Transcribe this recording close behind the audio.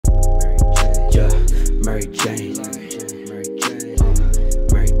Mary Jane, Mary Jane,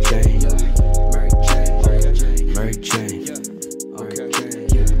 Mary Jane, Mary Jane, Mary Jane,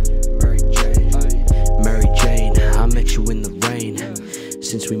 Mary Jane. I met you in the rain.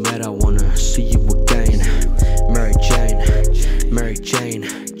 Since we met, I wanna see you again. Mary Jane, Mary Jane,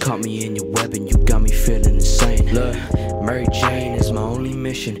 caught me in your web and you got me feeling insane. Look, Mary Jane is my only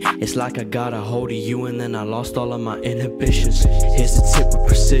mission. It's like I got a hold of you and then I lost all of my inhibitions. Here's the tip with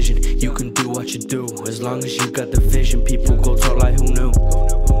precision. You can do what you do as long as you got the vision. People go talk like who knew?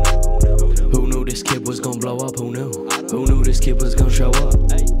 Who knew this kid was gonna blow up? Who knew? Who knew this kid was gonna show up?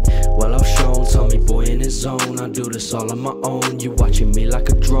 Well, I've shown, tell me boy in his zone. I do this all on my own. You watching me like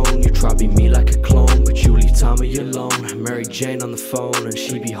a drone. You try be me like a clone, but you leave Tommy alone. Mary Jane on the phone and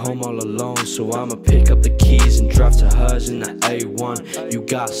she be home all alone. So I'ma pick up the keys and drive to hers in the A1. You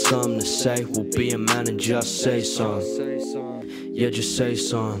got something to say, well be a man and just say something. Yeah, just say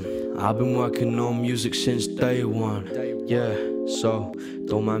something. I've been working on music since day one. Yeah, so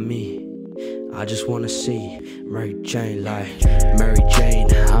don't mind me, I just wanna see Mary Jane like Mary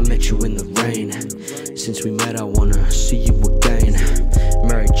Jane. I met you in the rain. Since we met, I wanna see you again.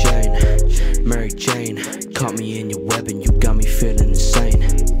 Mary Jane, Mary Jane, caught me in your web and you got me feeling insane.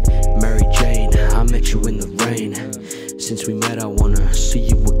 Mary Jane, I met you in the rain. Since we met, I wanna see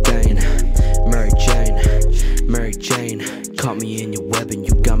you again. Mary Jane, Mary Jane, caught me in your web and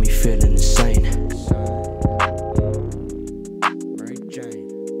you got me feeling insane.